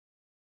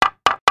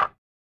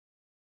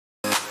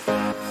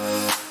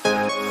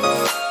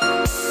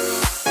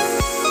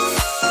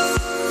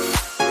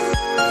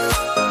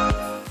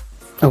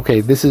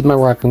Okay, this is my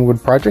Rockin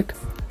wood project.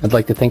 I'd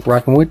like to thank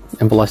Rockin Wood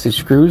and Velocity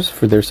Screws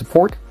for their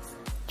support.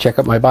 Check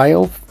out my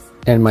bio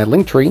and my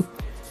link tree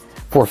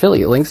for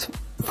affiliate links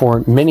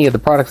for many of the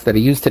products that I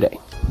use today.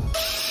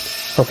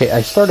 Okay,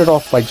 I started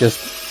off by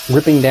just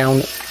ripping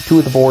down 2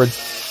 of the boards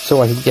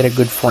so I could get a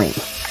good frame.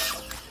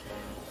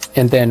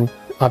 And then,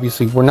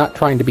 obviously, we're not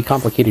trying to be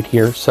complicated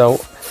here, so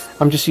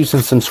I'm just using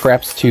some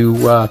scraps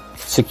to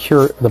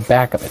secure the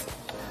back of it.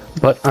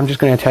 But I'm just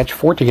going to attach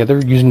 4 together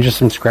using just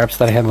some scraps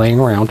that I had laying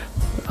around.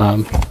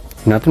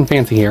 Nothing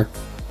fancy here.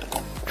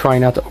 Try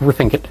not to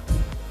overthink it,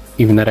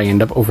 even that I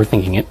end up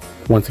overthinking it.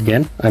 Once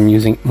again, I'm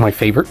using my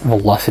favorite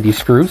Velocity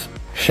screws.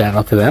 Shout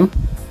out to them.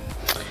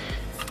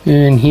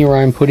 And here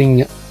I'm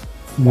putting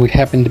what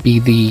happen to be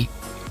the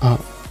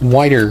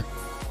wider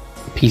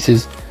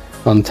pieces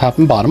on the top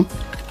and bottom.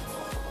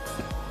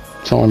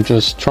 So I'm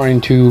just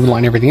trying to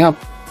line everything up,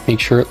 make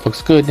sure it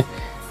looks good.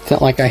 It's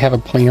not like I have a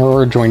planer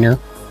or a joiner,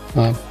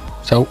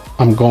 so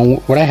I'm going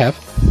with what I have.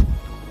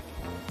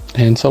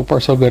 And so far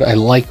so good. I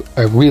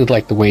really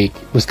like the way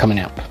it was coming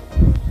out.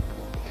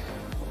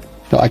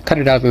 So I cut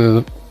it out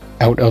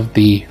of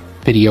the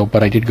video,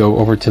 but I did go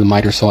over to the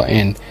miter saw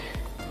and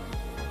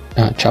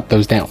chop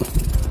those down.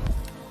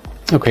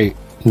 Okay,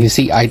 you can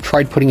see I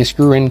tried putting a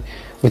screw in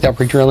without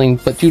pre-drilling,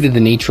 but due to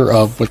the nature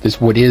of what this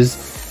wood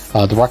is,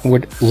 the Rockin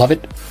wood, love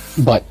it,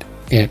 but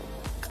it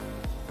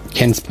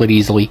can split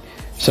easily,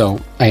 so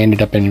I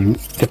ended up in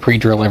to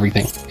pre-drill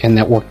everything, and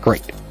that worked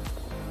great.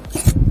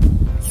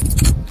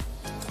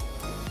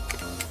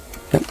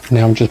 Yep,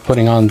 now I'm just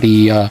putting on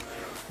the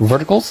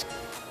verticals.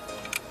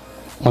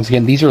 Once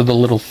again, these are the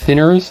little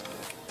thinners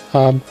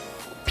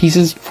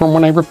pieces from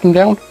when I ripped them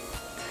down.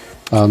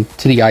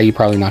 To the eye, you're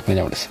probably not going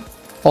to notice.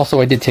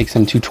 Also, I did take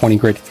some 220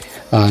 grit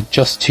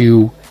just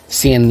to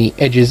sand the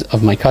edges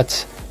of my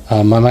cuts.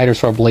 My miter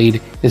saw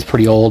blade is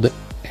pretty old,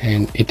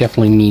 and it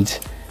definitely needs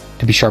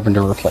to be sharpened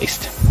or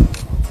replaced.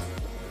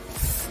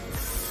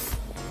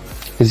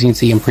 As you can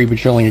see, I'm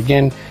pre-drilling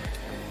again,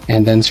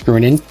 and then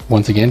screwing in.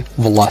 Once again,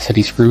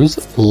 Velocity screws,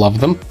 love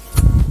them.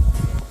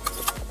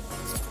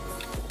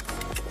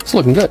 It's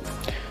looking good.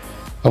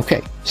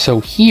 Okay,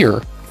 so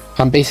here,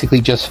 I'm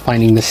basically just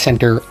finding the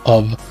center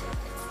of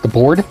the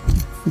board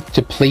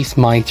to place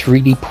my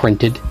 3D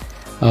printed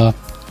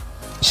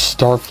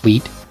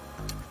Starfleet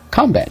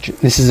comm badge.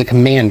 This is a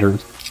commander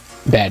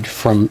badge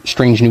from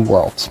Strange New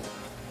Worlds.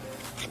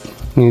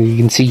 You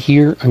can see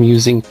here I'm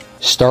using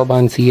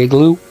Starbond CA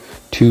glue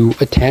to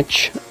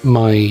attach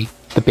the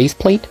base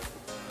plate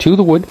to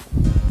the wood,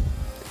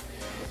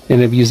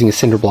 and I'm using a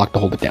cinder block to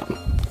hold it down.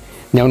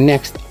 Now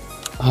next,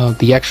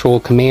 the actual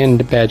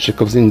command badge that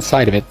goes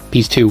inside of it,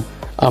 piece 2,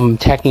 I'm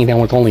tacking it down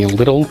with only a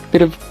little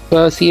bit of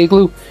CA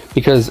glue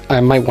because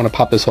I might want to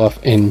pop this off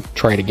and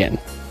try it again.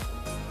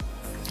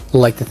 I'd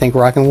like to thank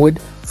Rockin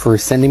Wood for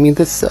sending me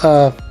this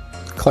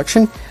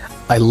collection.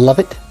 I love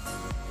it.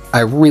 I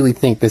really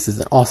think this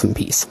is an awesome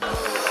piece.